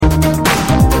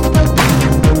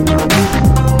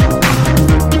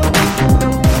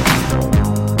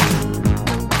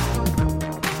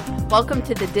Welcome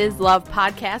to the DisLove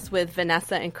podcast with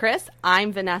Vanessa and Chris.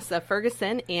 I'm Vanessa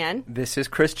Ferguson, and this is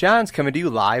Chris Johns coming to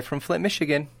you live from Flint,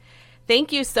 Michigan.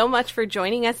 Thank you so much for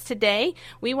joining us today.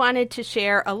 We wanted to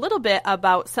share a little bit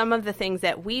about some of the things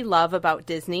that we love about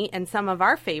Disney and some of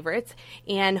our favorites.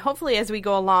 And hopefully as we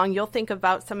go along, you'll think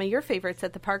about some of your favorites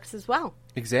at the parks as well.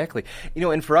 Exactly.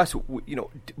 And for us,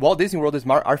 Walt Disney World is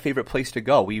our favorite place to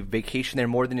go. We vacation there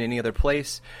more than any other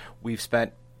place. We've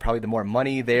spent probably the more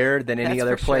money there than any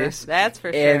other place. That's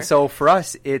for sure. And so for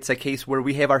us, it's a case where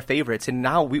we have our favorites. And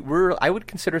now I would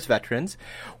consider us veterans,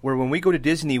 where when we go to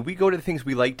Disney, we go to the things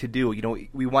we like to do.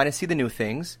 We want to see the new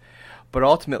things. But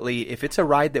ultimately, if it's a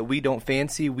ride that we don't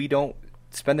fancy, we don't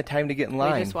spend the time to get in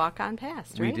line. We just walk on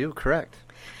past, right? We do, correct.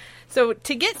 So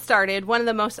to get started, one of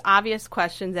the most obvious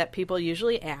questions that people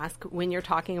usually ask when you're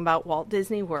talking about Walt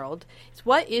Disney World is,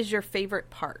 what is your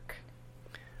favorite park?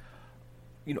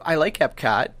 I like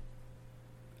Epcot.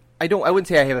 I wouldn't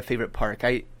say I have a favorite park.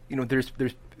 There's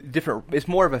different. It's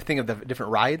more of a thing of the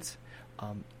different rides.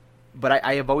 But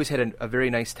I have always had a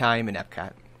very nice time in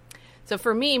Epcot. So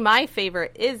for me, my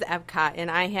favorite is Epcot, and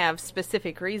I have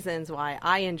specific reasons why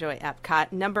I enjoy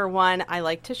Epcot. Number one, I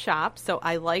like to shop, so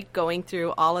I like going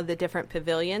through all of the different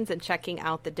pavilions and checking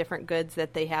out the different goods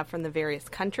that they have from the various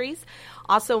countries.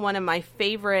 Also, one of my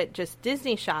favorite just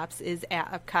Disney shops is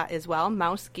at Epcot as well,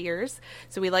 Mouse Gears.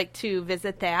 So we like to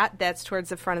visit that. That's towards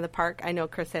the front of the park. I know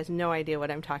Chris has no idea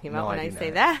what I'm talking about when I say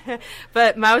that.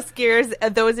 But Mouse Gears,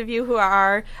 those of you who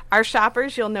are our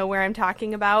shoppers, you'll know where I'm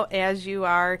talking about as you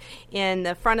are in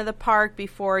the front of the park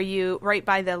before you, right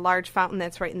by the large fountain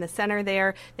that's right in the center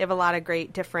there. They have a lot of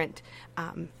great different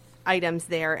items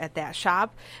there at that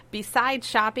shop. Besides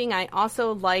shopping, I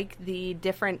also like the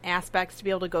different aspects to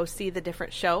be able to go see the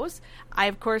different shows. I,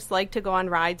 of course, like to go on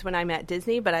rides when I'm at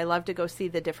Disney, but I love to go see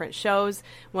the different shows.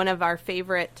 One of our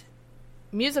favorite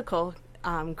musical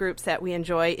groups that we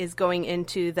enjoy is going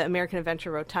into the American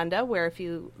Adventure Rotunda, where if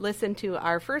you listen to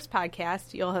our first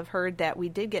podcast, you'll have heard that we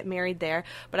did get married there.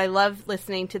 But I love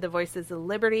listening to the Voices of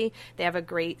Liberty. They have a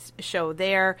great show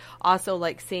there. Also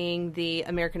like seeing the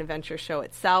American Adventure show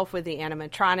itself with the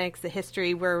animatronics, the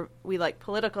history, where we like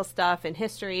political stuff and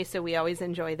history, so we always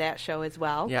enjoy that show as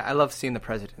well. Yeah, I love seeing the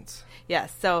presidents.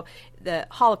 Yes, so the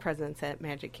Hall of Presidents at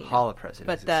Magic Kingdom. Hall of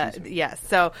Presidents,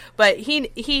 but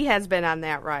he has been on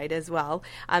that ride as well.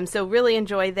 So really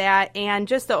enjoy that, and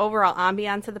just the overall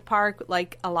ambiance of the park,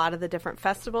 like a lot of the different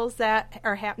festivals that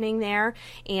are happening there,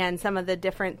 and some of the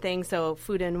different things, so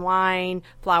Food and Wine,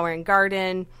 Flower and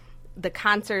Garden, the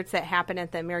concerts that happen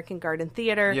at the American Garden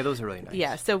Theater. Yeah, those are really nice.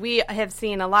 Yeah, so we have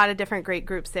seen a lot of different great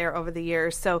groups there over the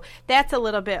years. So that's a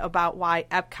little bit about why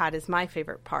Epcot is my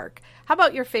favorite park. How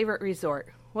about your favorite resort?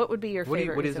 What would be your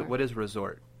favorite resort? What is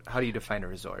resort? How do you define a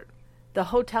resort? The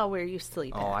hotel where you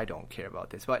sleep at. I don't care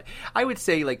about this. But I would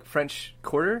say like French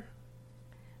Quarter?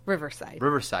 Riverside.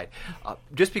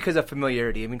 Just because of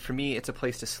familiarity. I mean, for me, it's a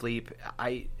place to sleep.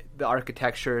 The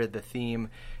architecture, the theme,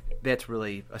 that's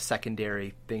really a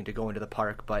secondary thing to go into the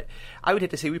park. But I would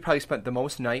have to say we probably spent the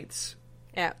most nights.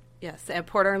 At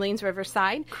Port Orleans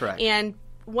Riverside. Correct. And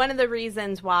one of the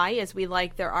reasons why is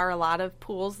there are a lot of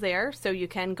pools there, so you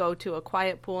can go to a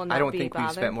quiet pool and not be bothered. I don't think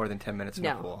we've spent more than 10 minutes in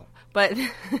a pool. But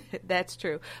that's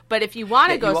true. But if you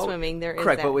want to go swimming, there is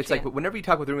correct, that but it's chance. like whenever you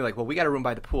talk with the room, you're like, well, we got a room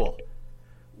by the pool.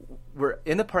 We're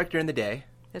in the park during the day.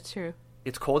 That's true.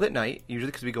 It's cold at night,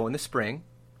 usually because we go in the spring.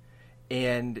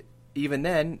 And even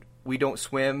then, we don't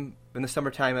swim in the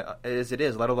summertime as it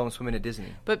is, let alone swimming at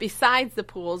Disney. But besides the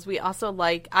pools, we also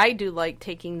I do like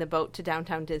taking the boat to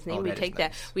downtown Disney. Oh,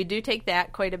 We do take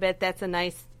that quite a bit. That's a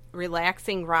nice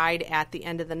relaxing ride at the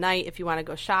end of the night if you want to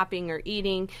go shopping or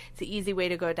eating. It's an easy way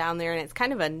to go down there, and it's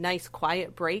kind of a nice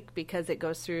quiet break because it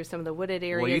goes through some of the wooded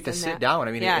areas. Well, you get to sit down.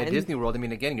 I mean, at Disney World,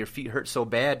 again, your feet hurt so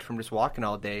bad from just walking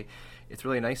all day. It's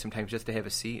really nice sometimes just to have a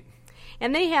seat.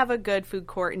 And they have a good food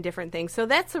court and different things. So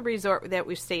that's a resort that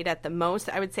we've stayed at the most.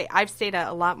 I would say I've stayed at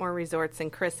a lot more resorts than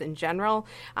Chris in general.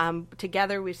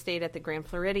 Together, we've stayed at the Grand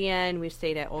Floridian. We've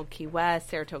stayed at Old Key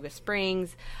West, Saratoga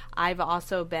Springs.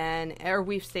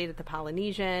 We've stayed at the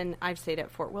Polynesian. I've stayed at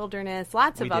Fort Wilderness.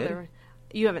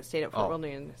 You haven't stayed at Fort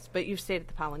Wilderness, but you've stayed at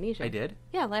the Polynesian. I did?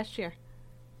 Yeah, last year.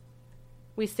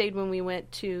 We stayed when we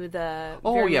went to the...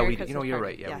 we did. You're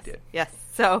right. Yeah, yes. we did. Yes.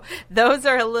 So those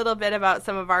are a little bit about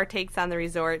some of our takes on the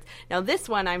resorts. Now, this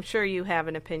one I'm sure you have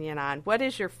an opinion on. What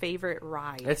is your favorite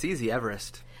ride? That's easy,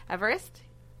 Everest. Everest?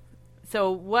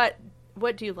 So what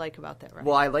do you like about that ride?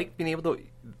 Well, I like being able to...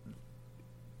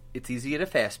 It's easy at a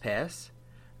Fast Pass.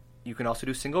 You can also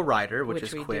do single rider, which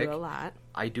is quick. Which we do a lot.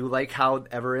 I do like how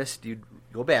Everest, you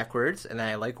go backwards, and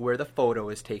I like where the photo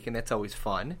is taken. That's always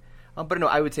fun. But no,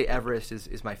 I would say Everest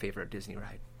is my favorite Disney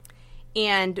ride.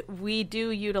 And we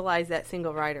do utilize that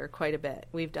single rider quite a bit.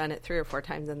 We've done it 3 or 4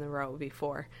 times in a row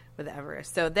before with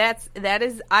Everest. So that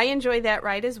is I enjoy that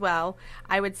ride as well.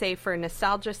 I would say for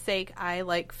nostalgia's sake, I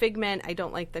like Figment. I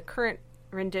don't like the current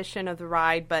rendition of the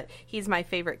ride, but he's my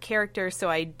favorite character, so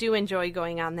I do enjoy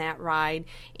going on that ride.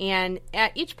 And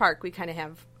at each park, we kind of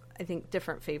have, I think,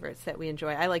 different favorites that we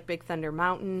enjoy. I like Big Thunder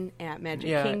Mountain at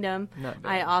Magic Kingdom. Not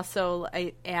bad. I also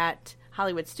at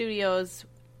Hollywood Studios,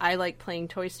 I like playing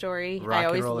Toy Story. Rock I and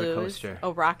always Roller lose. Coaster.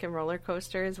 Oh, Rock and Roller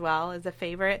Coaster as well is a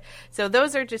favorite. So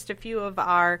those are just a few of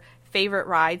our favorite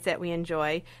rides that we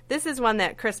enjoy. This is one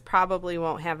that Chris probably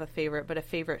won't have a favorite, but a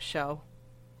favorite show.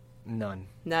 None.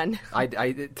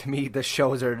 To me, the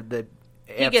shows are the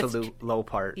absolute low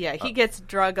part. Yeah, he gets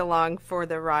drug along for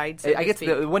the rides. I guess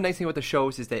the one nice thing about the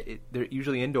shows is that they're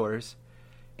usually indoors.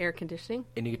 Air conditioning?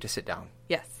 And you get to sit down.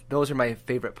 Yes. Those are my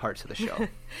favorite parts of the show.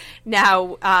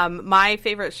 Now, my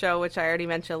favorite show, which I already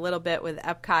mentioned a little bit with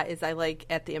Epcot, is I like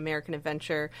at the American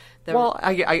Adventure. Let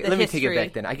me take it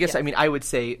back then. I guess, I would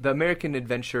say the American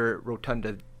Adventure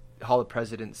Rotunda Hall of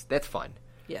Presidents, that's fun.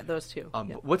 Yeah, those two.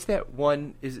 What's that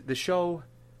one? Is it the show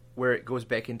where it goes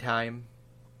back in time?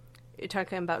 You're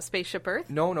talking about Spaceship Earth?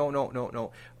 No.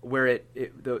 Where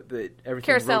the everything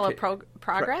Carousel of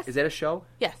Progress? Is that a show?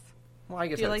 Yes. Well, I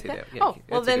guess Do you I'd like say that? Yeah,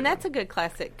 well, then that's a good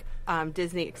classic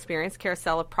Disney experience.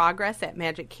 Carousel of Progress at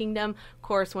Magic Kingdom. Of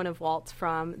course, one of Walt's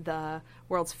from the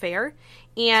World's Fair.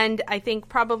 And I think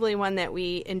probably one that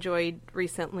we enjoyed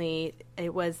recently,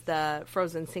 it was the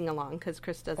Frozen Sing-Along, because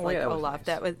Chris does Olaf.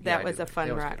 Nice. That was a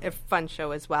fun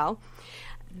show as well.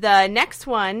 The next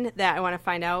one that I want to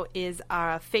find out is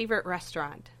our favorite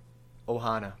restaurant.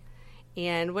 Ohana.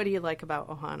 And what do you like about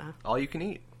Ohana? All you can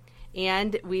eat.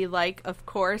 And we like, of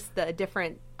course, the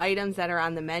different items that are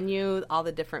on the menu, all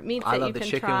the different meats that you can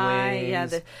chicken try.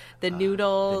 Wings, yeah, the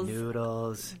noodles. The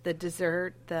noodles. The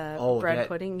dessert, the bread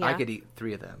pudding. Yeah. I could eat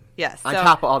 3 of them. Yes. On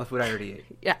top of all the food I already ate.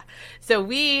 Yeah. So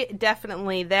we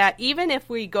definitely, even if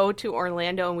we go to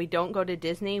Orlando and we don't go to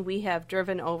Disney, we have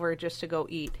driven over just to go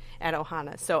eat at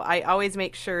Ohana. So I always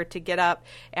make sure to get up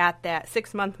at that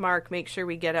 6-month mark, make sure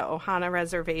we get an Ohana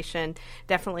reservation,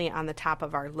 definitely on the top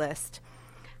of our list.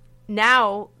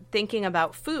 Now, thinking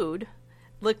about food,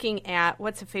 looking at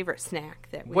what's a favorite snack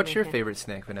that we What's your favorite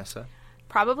snack, Vanessa?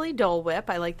 Probably Dole Whip.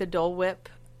 I like the Dole Whip,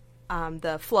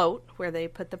 the float where they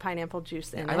put the pineapple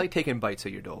juice in it. I like taking bites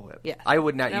of your Dole Whip. Yeah. I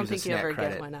would not I don't use think a snack you ever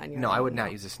credit. Get one on your no, own, I would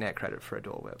not use a snack credit for a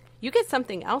Dole Whip. You get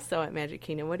something else though at Magic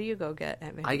Kingdom. What do you go get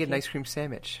at Magic I get Kingdom? an ice cream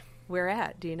sandwich. Where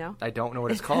at? Do you know? I don't know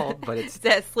what it's called, but it's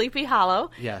at Sleepy Hollow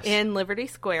Yes. in Liberty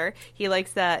Square. He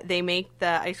likes they make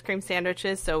the ice cream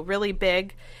sandwiches, so really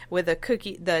big with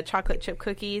the chocolate chip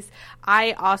cookies.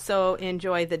 I also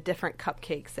enjoy the different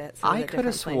cupcakes at some of the I could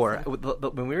have swore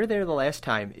places. when we were there the last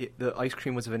time, the ice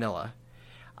cream was vanilla.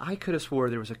 I could have swore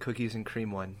there was a cookies and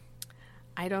cream one.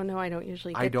 I don't know. I don't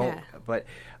usually get that. But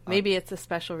maybe it's a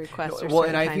special request. Well,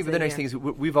 and I think the nice thing is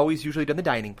we've always usually done the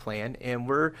dining plan, and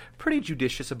we're pretty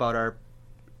judicious about our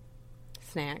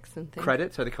snacks and things.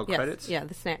 Credits? Are they called credits? Yeah,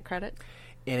 the snack credits.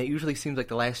 And it usually seems like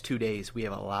the last 2 days we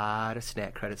have a lot of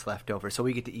snack credits left over, so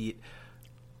we get to eat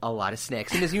a lot of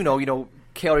snacks. And as you know,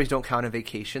 calories don't count on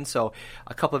vacation, so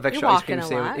a couple of extra ice cream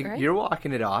sandwiches. Right? You're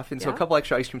walking it off, and so a couple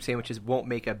extra ice cream sandwiches won't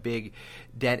make a big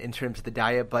dent in terms of the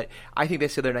diet. But I think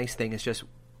that's the other nice thing is just,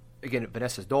 again,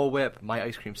 Vanessa's Dole Whip, my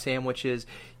ice cream sandwiches.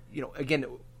 Again,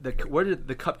 where did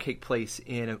the cupcake place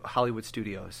in Hollywood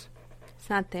Studios? It's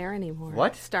not there anymore.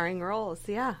 What? Starring Rolls,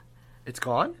 yeah. It's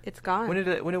gone? It's gone.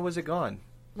 When was it gone?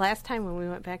 Last time when we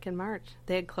went back in March.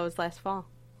 They had closed last fall.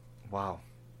 Wow.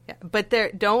 Yeah, but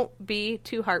don't be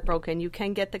too heartbroken. You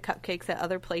can get the cupcakes at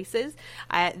other places.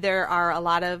 There are a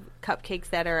lot of cupcakes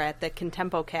that are at the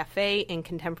Contempo Cafe in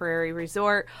Contemporary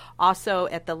Resort. Also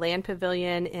at the Land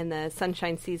Pavilion in the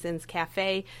Sunshine Seasons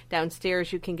Cafe.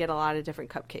 Downstairs you can get a lot of different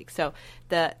cupcakes. So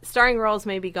the starring rolls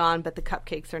may be gone, but the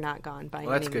cupcakes are not gone by any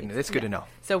means. That's good to know.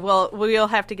 So we'll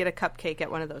have to get a cupcake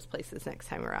at one of those places next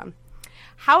time around.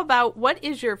 How about, what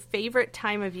is your favorite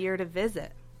time of year to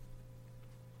visit?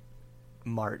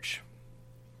 March.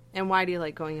 And why do you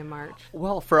like going in March?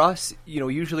 Well, for us,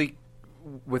 usually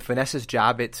with Vanessa's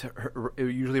job, it's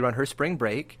usually around her spring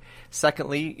break.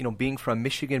 Secondly, being from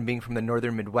Michigan, being from the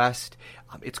northern Midwest,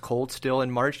 it's cold still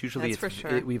in March. Usually, That's for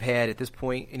sure. We've had at this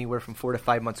point anywhere from 4 to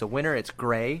 5 months of winter. It's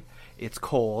gray, it's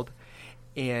cold,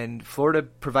 and Florida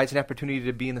provides an opportunity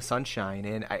to be in the sunshine.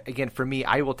 And again, for me,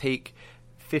 I will take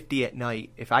 50 at night.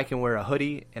 If I can wear a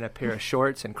hoodie and a pair of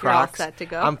shorts and Crocs, You're all set to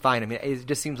go? I'm fine. I mean, it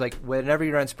just seems like whenever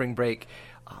you're on spring break,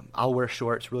 I'll wear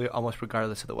shorts really almost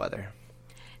regardless of the weather.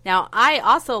 Now, I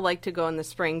also like to go in the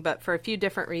spring, but for a few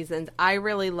different reasons. I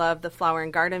really love the Flower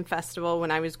and Garden Festival. When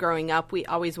I was growing up, we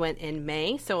always went in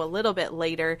May, so a little bit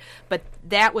later, but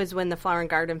that was when the Flower and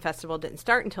Garden Festival didn't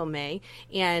start until May,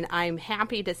 and I'm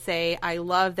happy to say I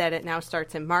love that it now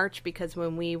starts in March, because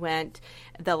when we went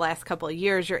the last couple of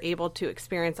years, you're able to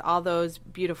experience all those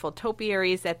beautiful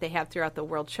topiaries that they have throughout the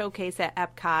World Showcase at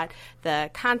Epcot,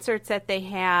 the concerts that they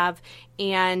have,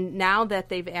 and now that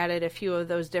they've added a few of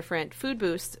those different food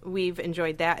booths, we've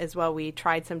enjoyed that as well. We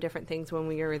tried some different things when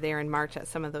we were there in March at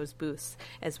some of those booths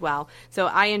as well. So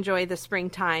I enjoy the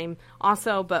springtime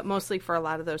also, but mostly for a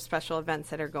lot of those special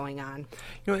events that are going on.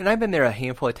 And I've been there a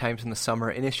handful of times in the summer,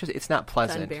 and it's not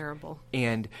pleasant. It's unbearable.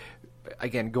 And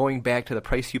again, going back to the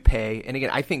price you pay, and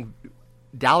again, I think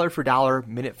dollar for dollar,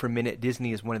 minute for minute,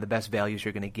 Disney is one of the best values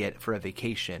you're going to get for a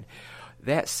vacation.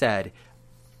 That said,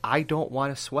 I don't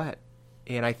want to sweat.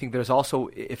 And I think there's also,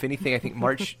 if anything, I think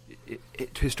March,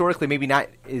 historically, maybe not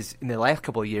is in the last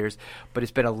couple of years, but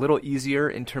it's been a little easier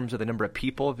in terms of the number of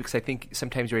people, because I think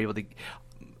sometimes you're able to,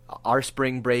 our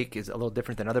spring break is a little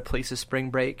different than other places'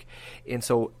 spring break. And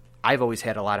so I've always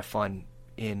had a lot of fun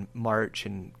in March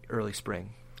and early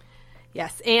spring.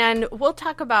 Yes, and we'll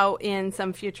talk about in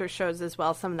some future shows as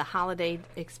well some of the holiday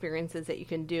experiences that you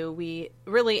can do. We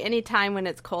really, anytime when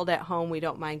it's cold at home, we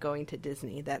don't mind going to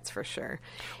Disney, that's for sure.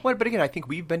 Well, but again, I think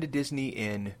we've been to Disney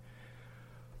in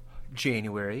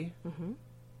January,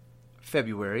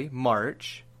 February,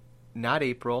 March, not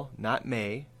April, not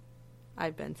May.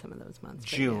 I've been some of those months.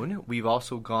 June. Yeah. We've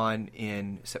also gone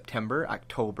in September,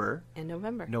 October. And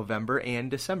November. November and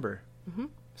December. Mm-hmm.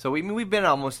 So we've been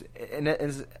almost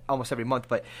every month,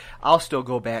 but I'll still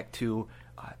go back to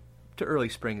early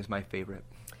spring is my favorite.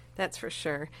 That's for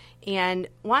sure. And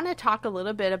want to talk a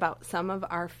little bit about some of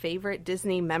our favorite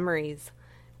Disney memories.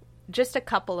 Just a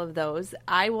couple of those.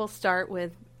 I will start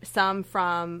with some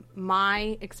from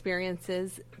my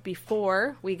experiences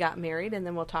before we got married, and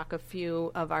then we'll talk a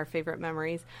few of our favorite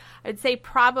memories. I'd say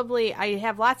probably I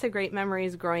have lots of great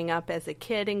memories growing up as a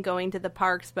kid and going to the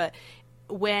parks, but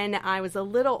when I was a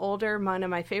little older, one of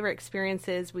my favorite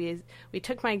experiences, we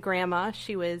took my grandma.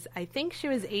 I think she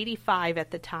was 85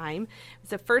 at the time. It was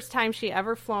the first time she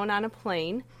ever flown on a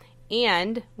plane.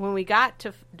 And when we got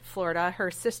to Florida, her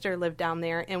sister lived down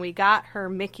there, and we got her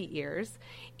Mickey ears.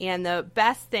 And the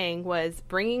best thing was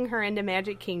bringing her into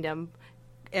Magic Kingdom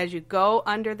as you go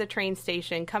under the train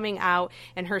station, coming out,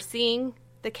 and her seeing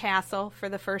the castle for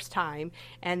the first time,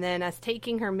 and then us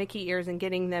taking her Mickey ears and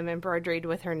getting them embroidered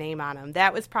with her name on them.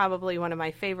 That was probably one of my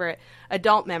favorite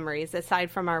adult memories, aside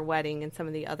from our wedding and some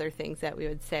of the other things that we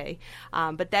would say.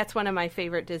 But that's one of my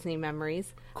favorite Disney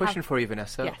memories. Question for you,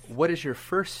 Vanessa. Yes. What is your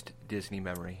first Disney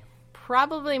memory?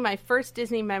 Probably my first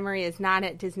Disney memory is not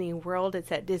at Disney World,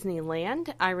 it's at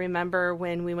Disneyland. I remember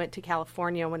when we went to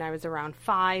California when I was around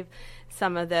 5,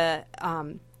 some of the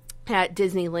at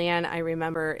Disneyland, I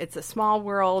remember It's a Small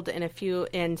World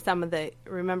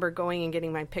remember going and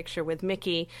getting my picture with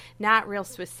Mickey. Not real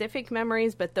specific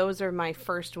memories, but those are my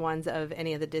first ones of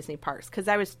any of the Disney parks. Because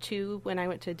I was 2 when I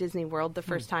went to Disney World the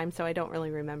first time, so I don't really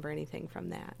remember anything from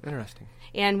that. Interesting.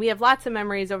 And we have lots of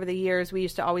memories over the years. We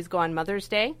used to always go on Mother's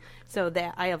Day, so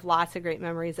that I have lots of great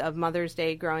memories of Mother's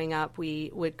Day growing up.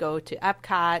 We would go to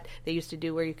Epcot. They used to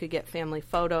do where you could get family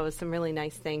photos, some really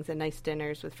nice things, and nice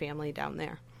dinners with family down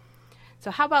there. So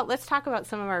how about let's talk about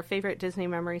some of our favorite Disney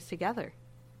memories together.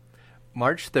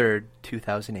 March 3rd,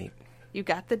 2008. You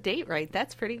got the date right.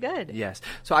 That's pretty good. Yes.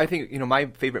 So I think, my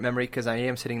favorite memory, because I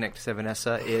am sitting next to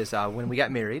Vanessa, is when we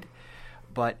got married.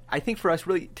 But I think for us,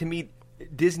 really, to me,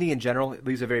 Disney in general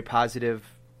leaves a very positive.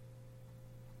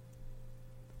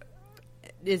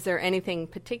 Is there anything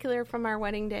particular from our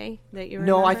wedding day that you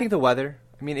remember? No, I think the weather.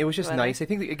 I mean, it was just weather. nice. I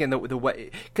think, again, the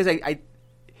because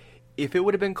if it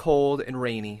would have been cold and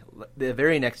rainy, the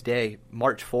very next day,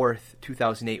 March 4th,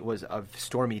 2008, was a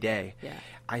stormy day. Yeah.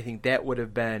 I think that would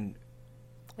have been...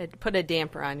 It put a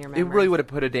damper on your memory. It really would have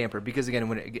put a damper because, again,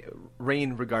 when it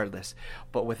rained regardless.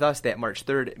 But with us, that March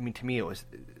 3rd, to me, it was...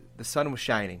 The sun was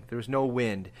shining. There was no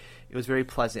wind. It was very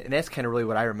pleasant. And that's kind of really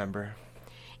what I remember.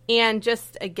 And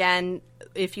just, again,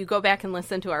 if you go back and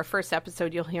listen to our first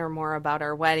episode, you'll hear more about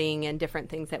our wedding and different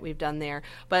things that we've done there.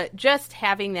 But just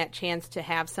having that chance to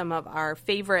have some of our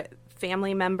favorite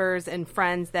family members and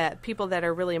friends, that people that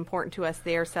are really important to us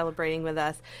there celebrating with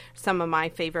us, some of my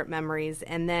favorite memories.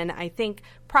 And then I think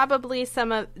probably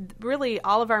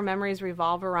all of our memories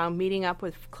revolve around meeting up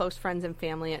with close friends and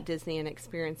family at Disney and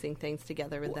experiencing things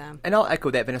together with them. And I'll echo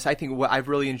that, Vanessa. I think what I've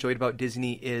really enjoyed about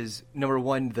Disney is, number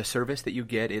one, the service that you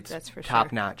get. It's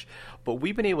top notch. But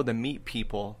we've been able to meet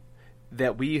people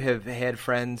that we have had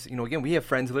friends, again, we have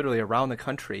friends literally around the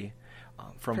country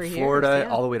from For years, Florida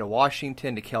yeah. all the way to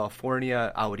Washington to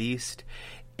California, out east,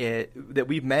 that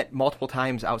we've met multiple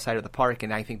times outside of the park.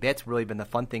 And I think that's really been the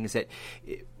fun thing is that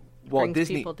Walt Brings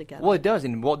Disney, people together. well, it does.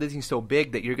 And Walt Disney's so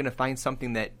big that you're going to find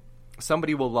something that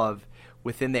somebody will love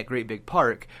within that great big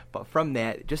park. But from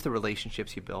that, just the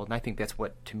relationships you build. And I think that's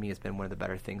what, to me, has been one of the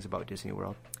better things about Disney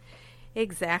World.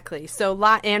 Exactly. So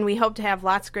and we hope to have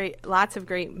lots of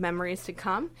great memories to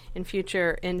come in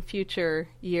future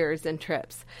years and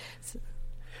trips.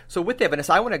 So with that,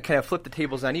 Vanessa, I want to kind of flip the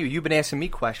tables on you. You've been asking me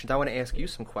questions. I want to ask you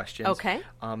some questions. Okay.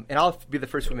 And I'll be the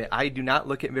first to admit, I do not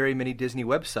look at very many Disney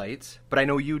websites, but I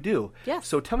know you do. Yes.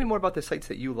 So tell me more about the sites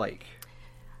that you like.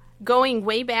 Going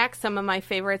way back, some of my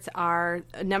favorites are,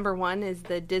 number one is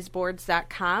the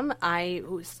disboards.com.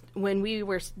 When we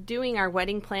were doing our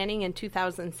wedding planning in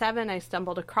 2007, I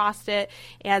stumbled across it.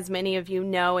 As many of you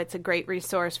know, it's a great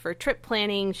resource for trip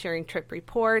planning, sharing trip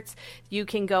reports. You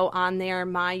can go on there.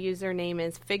 My username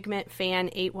is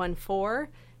FigmentFan814.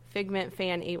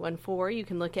 FigmentFan814. You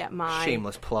can look at my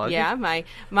shameless plug. Yeah,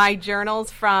 my journals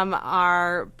from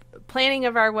our planning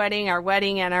of our wedding,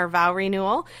 and our vow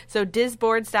renewal. So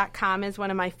disboards.com is one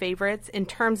of my favorites. In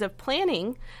terms of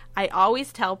planning, I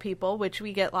always tell people, which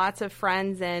we get lots of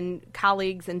friends and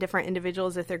colleagues and different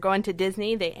individuals, if they're going to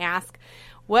Disney, they ask,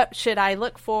 what should I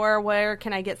look for? Where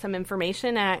can I get some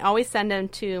information? And I always send them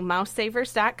to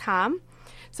mousesavers.com.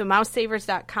 So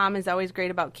mousesavers.com is always great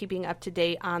about keeping up to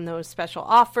date on those special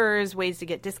offers, ways to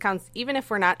get discounts. Even if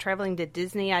we're not traveling to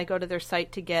Disney, I go to their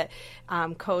site to get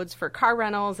codes for car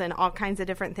rentals and all kinds of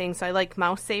different things. So I like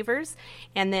Mouse Savers.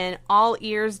 And then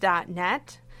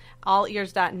allears.net.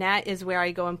 Allears.net is where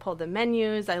I go and pull the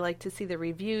menus. I like to see the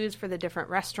reviews for the different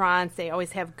restaurants. They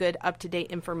always have good up-to-date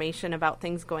information about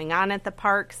things going on at the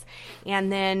parks.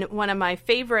 And then one of my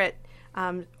favorite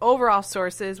overall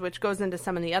sources, which goes into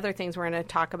some of the other things we're going to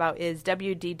talk about, is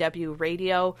WDW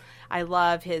Radio. I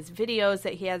love his videos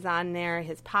that he has on there,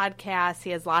 his podcasts. He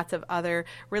has lots of other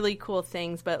really cool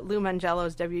things, but Lou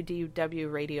Mangello's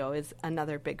WDW Radio is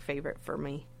another big favorite for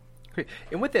me. Great.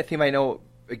 And with that theme, I know,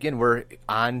 again, we're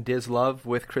on DisLove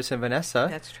with Chris and Vanessa.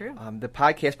 That's true. The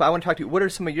podcast, but I want to talk to you, what are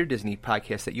some of your Disney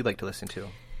podcasts that you like to listen to?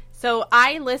 So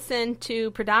I listen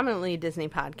to predominantly Disney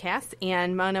podcasts,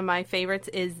 and one of my favorites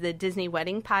is the Disney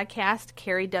Wedding Podcast.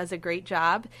 Carrie does a great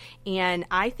job, and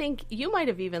I think you might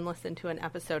have even listened to an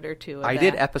episode or two of I that.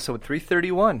 did, episode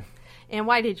 331. And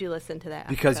why did you listen to that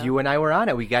Because episode? you and I were on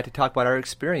it. We got to talk about our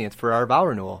experience for our vow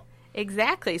renewal.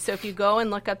 Exactly. So if you go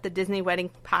and look up the Disney Wedding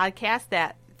Podcast,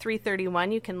 that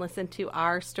 331, you can listen to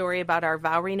our story about our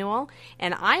vow renewal.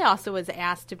 And I also was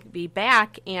asked to be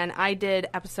back, and I did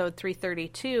episode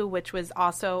 332, which was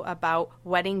also about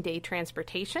wedding day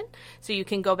transportation. So you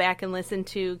can go back and listen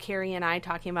to Carrie and I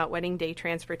talking about wedding day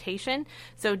transportation.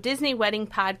 So Disney Wedding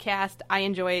Podcast, I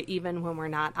enjoy it even when we're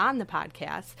not on the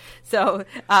podcast. So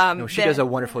No, she does a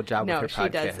wonderful job with her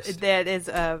podcast. No, she does. That is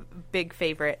a big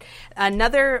favorite.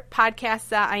 Another podcast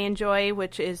that I enjoy,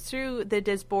 which is through the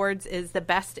Disboards, is the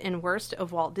Best and Worst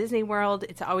of Walt Disney World.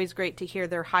 It's always great to hear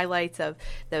their highlights of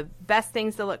the best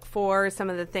things to look for, some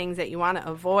of the things that you want to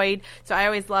avoid. So I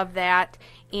always love that.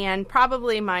 And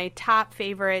probably my top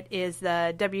favorite is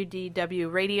the WDW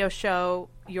radio show,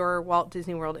 Your Walt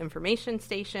Disney World Information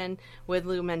Station, with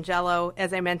Lou Mangello.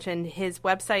 As I mentioned, his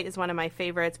website is one of my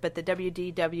favorites, but the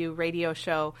WDW radio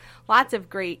show, lots of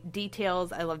great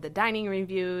details. I love the dining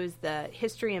reviews, the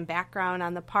history and background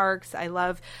on the parks. I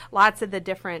love lots of the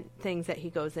different things that he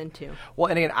goes into. Well,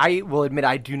 and again, I will admit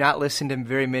I do not listen to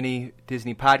very many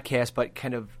Disney podcasts, but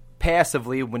kind of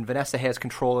passively, when Vanessa has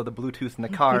control of the Bluetooth in the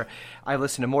car, I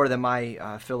listen to more than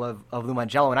my fill of Lou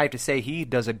Mangello, and I have to say he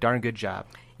does a darn good job.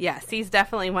 Yes, he's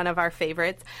definitely one of our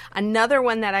favorites. Another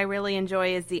one that I really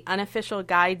enjoy is the Unofficial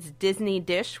Guides Disney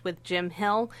Dish with Jim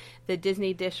Hill. The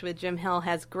Disney Dish with Jim Hill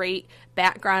has great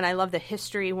background. I love the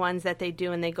history ones that they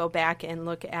do, and they go back and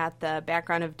look at the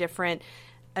background of different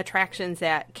attractions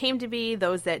that came to be,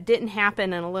 those that didn't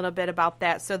happen, and a little bit about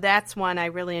that. So that's one I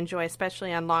really enjoy,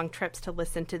 especially on long trips, to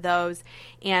listen to those.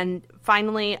 And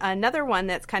finally, another one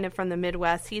that's kind of from the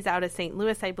Midwest, he's out of St.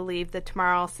 Louis, I believe, the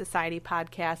Tomorrow Society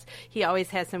podcast. He always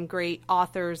has some great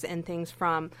authors and things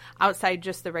from outside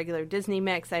just the regular Disney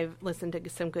mix. I've listened to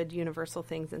some good Universal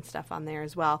things and stuff on there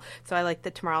as well. So I like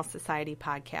the Tomorrow Society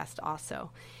podcast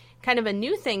also. Kind of a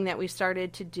new thing that we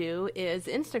started to do is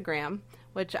Instagram,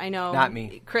 which I know not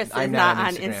me. Chris is I'm not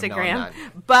on Instagram. Instagram. No, I'm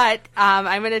not. But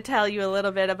I'm going to tell you a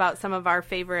little bit about some of our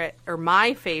favorite, or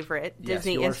my favorite, Yes,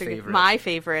 Disney your Instagram, favorite. my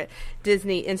favorite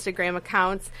Disney Instagram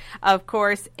accounts. Of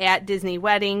course, at Disney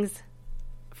Weddings,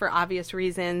 for obvious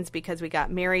reasons because we got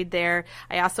married there.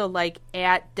 I also like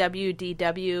at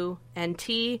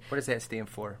WDWNT. What does that stand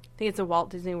for? I think it's a Walt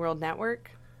Disney World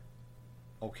Network.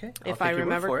 Okay. If I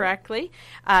remember correctly.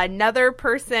 Another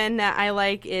person that I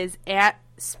like is at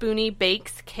Spoonie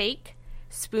Bakes Cake.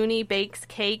 Spoonie Bakes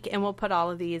Cake, and we'll put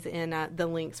all of these in the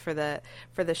links for the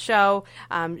show.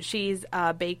 She's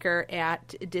a baker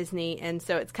at Disney, and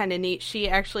so it's kind of neat. She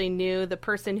actually knew the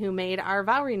person who made our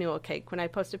vow renewal cake. When I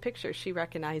posted pictures, she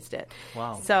recognized it.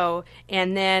 Wow. So,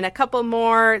 and then a couple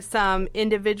more, some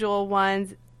individual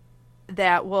ones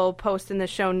that we'll post in the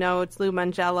show notes. Lou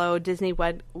Mangello, Disney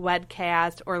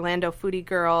Wedcast, Orlando Foodie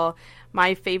Girl,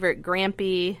 my favorite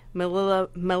Grampy,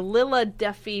 Malilla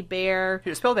Duffy Bear.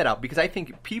 Here, spell that out, because I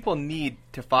think people need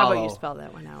to follow. How about you spell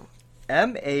that one out?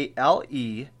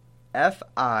 MALEFIDUFFY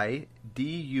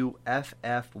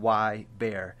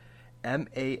Bear.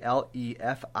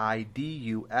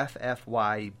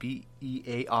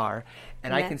 MALEFIDUFFYBEAR.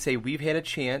 And I can say we've had a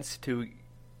chance to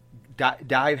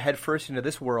dive headfirst into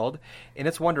this world, and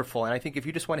it's wonderful. And I think if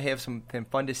you just want to have something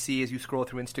fun to see as you scroll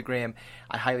through Instagram,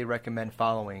 I highly recommend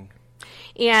following.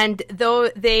 And though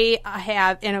they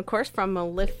have, and of course from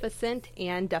Maleficent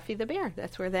and Duffy the Bear,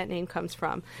 that's where that name comes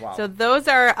from. Wow. So those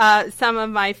are some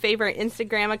of my favorite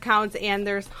Instagram accounts, and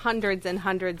there's hundreds and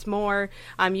hundreds more.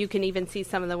 You can even see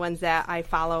some of the ones that I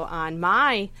follow on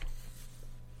my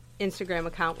Instagram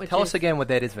account. Which Tell us again what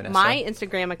that is, Vanessa. My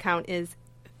Instagram account is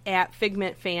at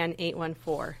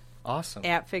FigmentFan814. Awesome.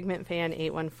 At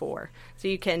FigmentFan814. So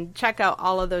you can check out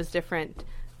all of those different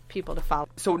people to follow.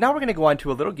 So now we're going to go on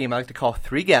to a little game I like to call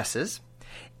Three Guesses.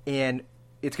 And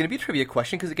it's going to be a trivia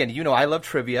question because, again, you know I love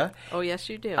trivia. Oh, yes,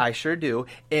 you do. I sure do.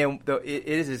 And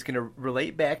it's going to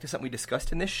relate back to something we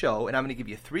discussed in this show, and I'm going to give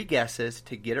you 3 guesses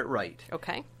to get it right.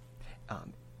 Okay.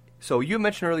 So you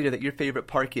mentioned earlier that your favorite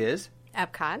park is?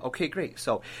 Epcot. Okay, great.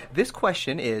 So this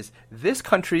question is, this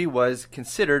country was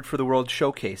considered for the World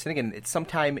Showcase. And again, it's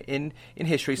sometime in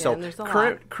history. Yeah, so and there's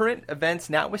a current events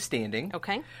notwithstanding.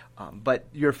 Okay. But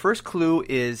your first clue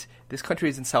is this country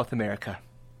is in South America.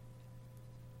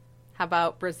 How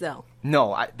about Brazil?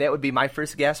 No, that would be my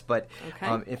first guess. But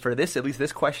Okay. And for this, at least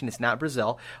this question, it's not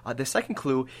Brazil. The second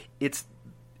clue, it's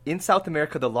in South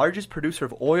America, the largest producer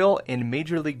of oil and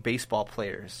Major League Baseball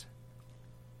players.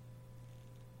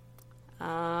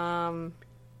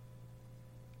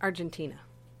 Argentina.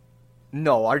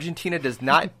 No, Argentina does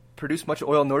not produce much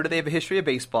oil, nor do they have a history of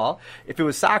baseball. If it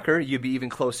was soccer, you'd be even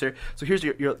closer. So here's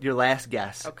your last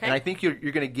guess. Okay. And I think you're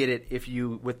going to get it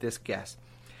with this guess.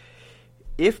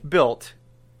 If built,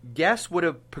 guests would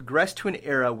have progressed to an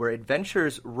era where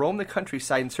adventurers roamed the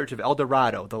countryside in search of El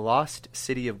Dorado, the lost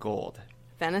city of gold.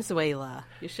 Venezuela.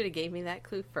 You should have gave me that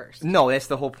clue first. No, that's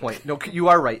the whole point. No, you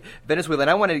are right. Venezuela. And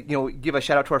I want to, give a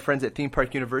shout out to our friends at Theme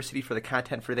Park University for the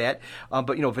content for that.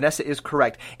 But Vanessa is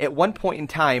correct. At one point in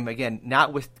time, again,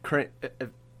 not with current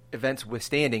events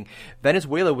withstanding,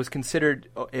 Venezuela was considered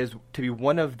as to be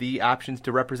one of the options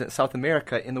to represent South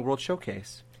America in the World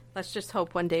Showcase. Let's just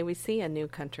hope one day we see a new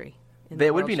country.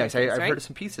 That would be nice. I've heard of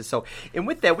some pieces. So, and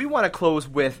with that, we want to close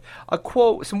with a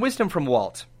quote, some wisdom from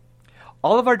Walt.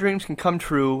 All of our dreams can come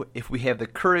true if we have the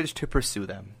courage to pursue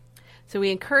them. So we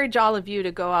encourage all of you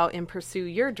to go out and pursue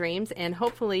your dreams, and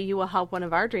hopefully you will help one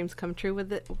of our dreams come true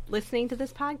with listening to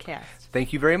this podcast.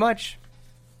 Thank you very much.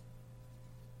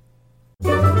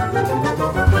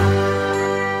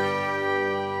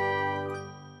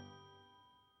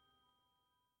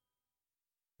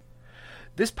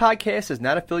 This podcast is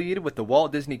not affiliated with the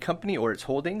Walt Disney Company or its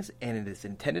holdings, and it is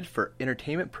intended for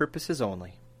entertainment purposes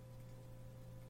only.